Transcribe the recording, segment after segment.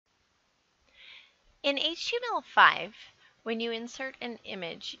In HTML5, when you insert an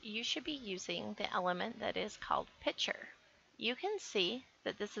image, you should be using the element that is called picture. You can see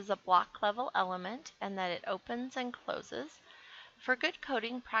that this is a block level element and that it opens and closes. For good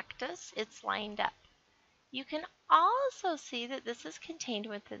coding practice, it's lined up. You can also see that this is contained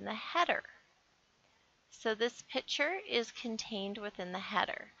within the header. So this picture is contained within the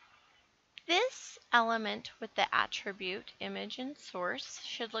header. This element with the attribute image and source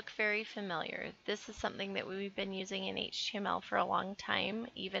should look very familiar. This is something that we've been using in HTML for a long time,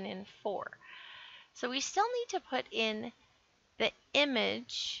 even in 4. So we still need to put in the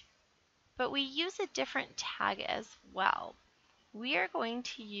image, but we use a different tag as well. We are going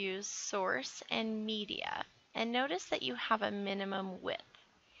to use source and media, and notice that you have a minimum width.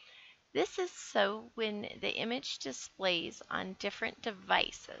 This is so when the image displays on different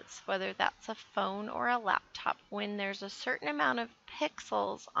devices, whether that's a phone or a laptop, when there's a certain amount of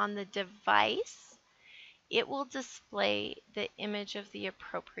pixels on the device, it will display the image of the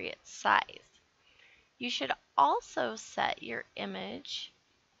appropriate size. You should also set your image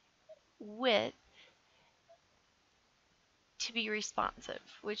width to be responsive,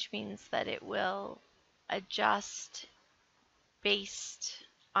 which means that it will adjust based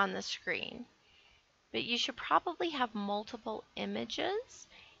on the screen. But you should probably have multiple images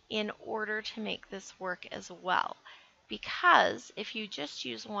in order to make this work as well. Because if you just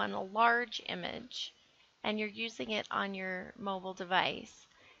use one large image and you're using it on your mobile device,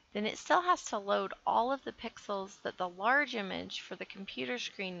 then it still has to load all of the pixels that the large image for the computer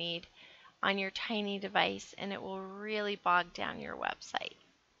screen need on your tiny device, and it will really bog down your website.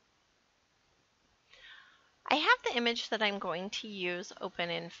 I have the image that I'm going to use open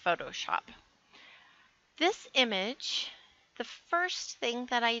in Photoshop. This image, the first thing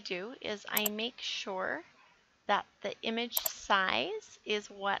that I do is I make sure that the image size is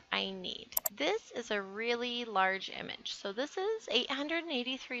what I need. This is a really large image. So this is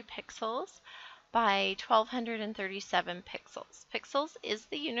 883 pixels by 1237 pixels. Pixels is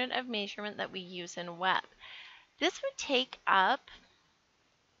the unit of measurement that we use in web. This would take up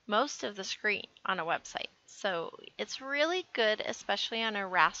most of the screen on a website. So it's really good, especially on a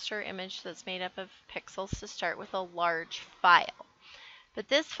raster image that's made up of pixels, to start with a large file. But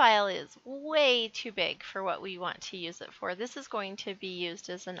this file is way too big for what we want to use it for. This is going to be used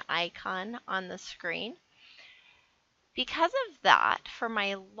as an icon on the screen. Because of that, for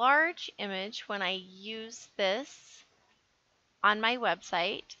my large image, when I use this on my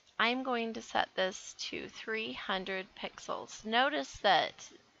website, I'm going to set this to 300 pixels. Notice that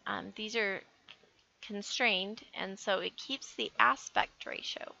these are constrained, and so it keeps the aspect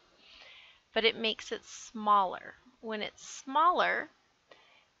ratio, but it makes it smaller. When it's smaller,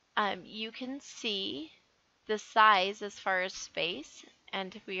 you can see the size as far as space,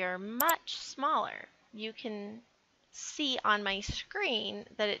 and if we are much smaller, you can see on my screen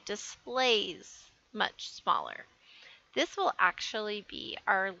that it displays much smaller. This will actually be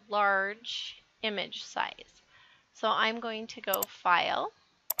our large image size. So I'm going to go File,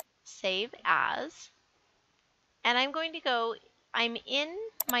 Save As, and I'm going to go, I'm in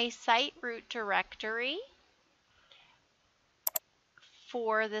my site root directory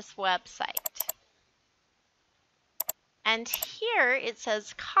for this website. And here it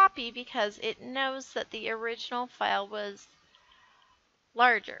says copy because it knows that the original file was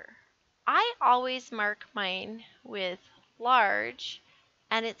larger. I always mark mine with large,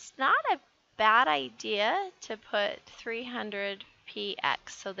 and it's not a bad idea to put 300px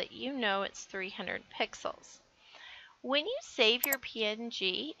so that you know it's 300 pixels. When you save your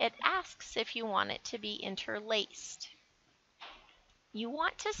PNG, it asks if you want it to be interlaced. You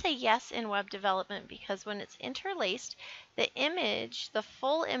want to say yes in web development because when it's interlaced, the image, the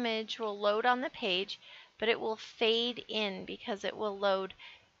full image, will load on the page, but it will fade in because it will load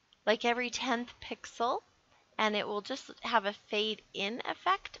like every 10th pixel, and it will just have a fade in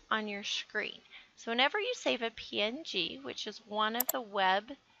effect on your screen. So whenever you save a PNG, which is one of the web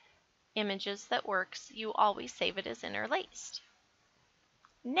images that works, you always save it as interlaced.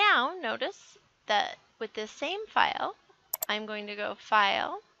 Now notice that with this same file, I'm going to go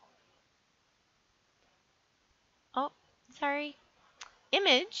File,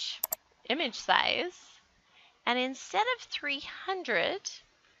 Image size, and instead of 300,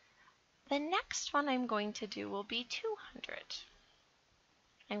 the next one I'm going to do will be 200.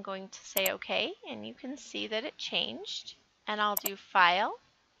 I'm going to say OK, and you can see that it changed. And I'll do File,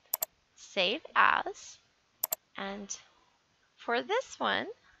 Save As, and for this one,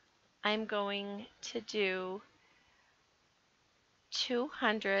 I'm going to do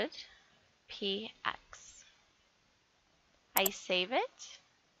 200px. I save it,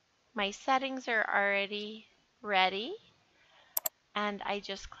 My settings are already ready, and I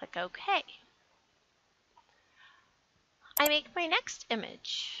just click OK. I make my next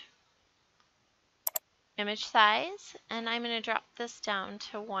image size, and I'm going to drop this down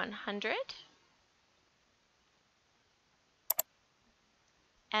to 100.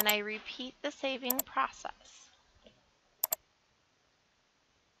 And I repeat the saving process.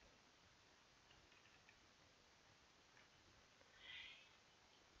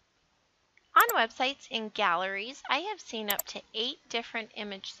 On websites in galleries, I have seen up to 8 different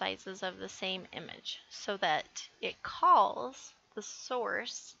image sizes of the same image so that it calls the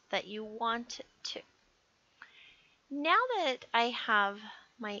source that you want it to. Now that I have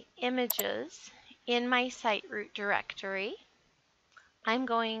my images in my site root directory, I'm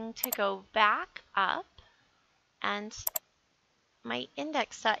going to go back up, and my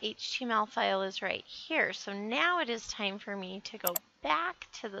index.html file is right here. So now it is time for me to go back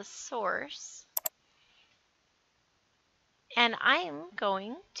to the source, and I'm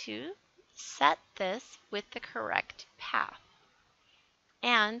going to set this with the correct path.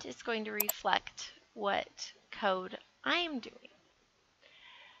 And it's going to reflect what code I'm doing.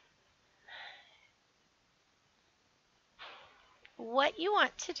 What you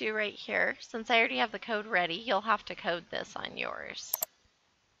want to do right here, since I already have the code ready, you'll have to code this on yours,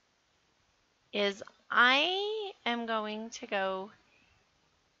 is I am going to go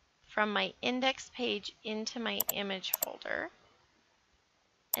from my index page into my image folder.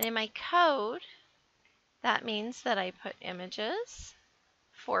 And in my code, that means that I put images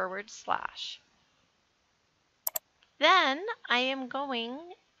 /. Then I am going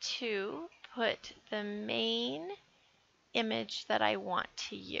to put the main image that I want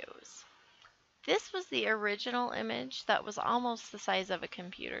to use. This was the original image that was almost the size of a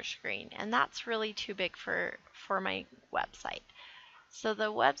computer screen, and that's really too big for my website. So the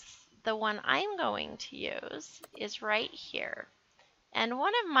one I'm going to use is right here. And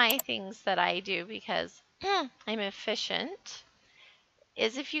one of my things that I do, because I'm efficient,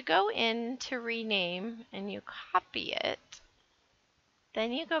 is if you go in to rename and you copy it,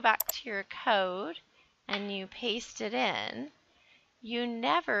 then you go back to your code and you paste it in, you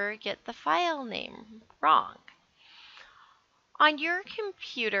never get the file name wrong. On your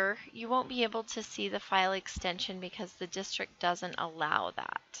computer, you won't be able to see the file extension because the district doesn't allow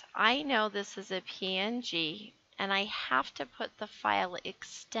that. I know this is a PNG, and I have to put the file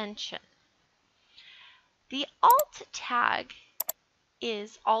extension. The alt tag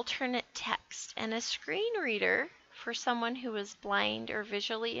is alternate text, and a screen reader for someone who is blind or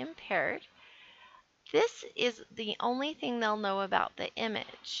visually impaired, this is the only thing they'll know about the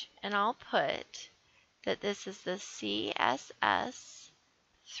image. And I'll put that this is the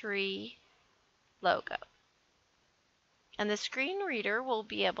CSS3 logo. And the screen reader will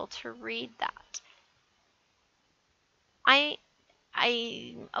be able to read that. I'm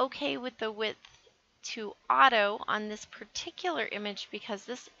okay with the width to auto on this particular image because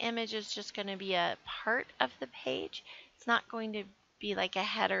this image is just going to be a part of the page. It's not going to be like a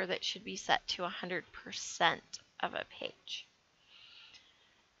header that should be set to 100% of a page.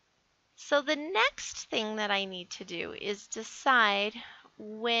 So the next thing that I need to do is decide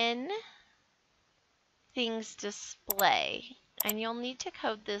when things display, and you'll need to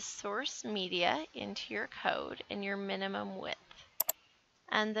code this source media into your code and your minimum width.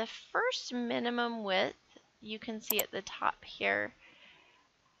 And the first minimum width, you can see at the top here,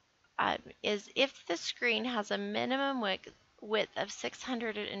 is if the screen has a minimum width of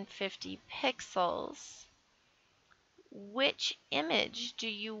 650 pixels, which image do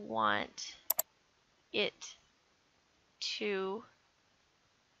you want it to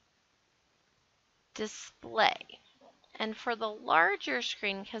display? And for the larger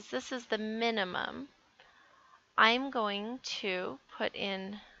screen, because this is the minimum, I'm going to put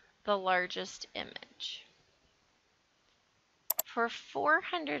in the largest image. For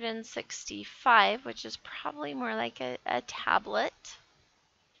 465, which is probably more like a tablet,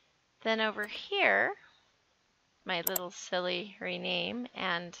 then over here, my little silly rename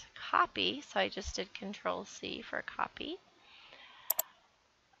and copy, so I just did Control-C for copy,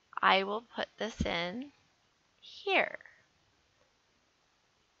 I will put this in here.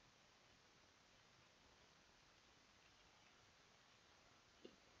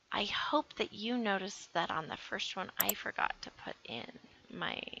 I hope that you noticed that on the first one I forgot to put in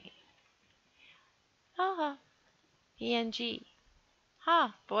my PNG.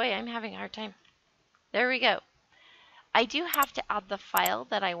 Boy, I'm having a hard time. There we go. I do have to add the file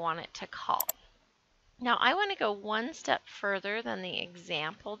that I want it to call. Now I want to go one step further than the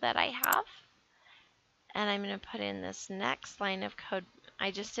example that I have, and I'm going to put in this next line of code I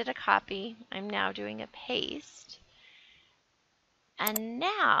just did a copy. I'm now doing a paste. And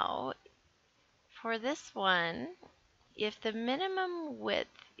now for this one, if the minimum width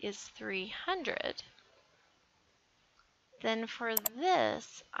is 300, then for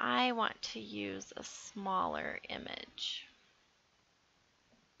this, I want to use a smaller image.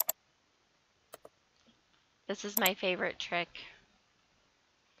 This is my favorite trick.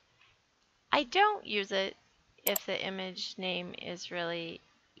 I don't use it if the image name is really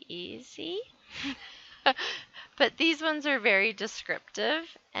easy. But these ones are very descriptive,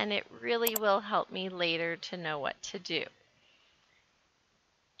 and it really will help me later to know what to do.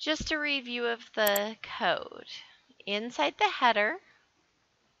 Just a review of the code. Inside the header,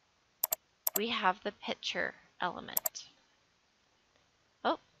 we have the picture element.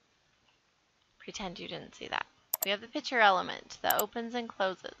 Oh, pretend you didn't see that. We have the picture element that opens and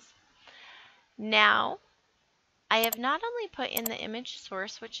closes. Now, I have not only put in the image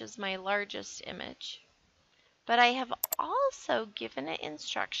source, which is my largest image, but I have also given it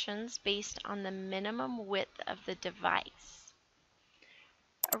instructions based on the minimum width of the device.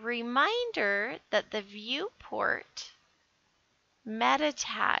 A reminder that the viewport meta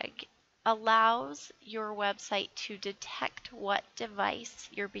tag allows your website to detect what device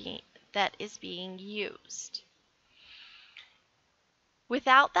that is being used.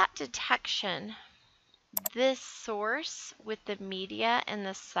 Without that detection, this source with the media and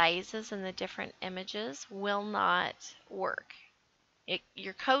the sizes and the different images will not work.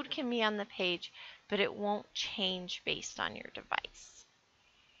 Your code can be on the page, but it won't change based on your device.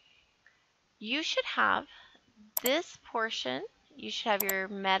 You should have this portion. You should have your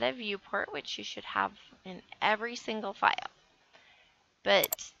meta viewport, which you should have in every single file.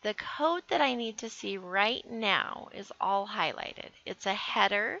 But the code that I need to see right now is all highlighted. It's a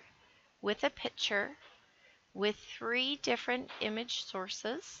header with a picture with 3 different image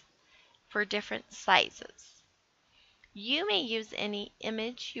sources for different sizes. You may use any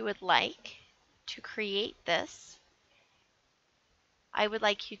image you would like to create this. I would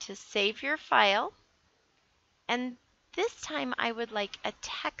like you to save your file, and this time I would like a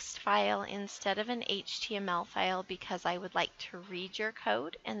text file instead of an HTML file because I would like to read your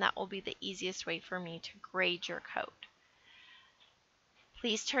code, and that will be the easiest way for me to grade your code.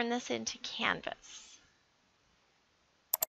 Please turn this into Canvas.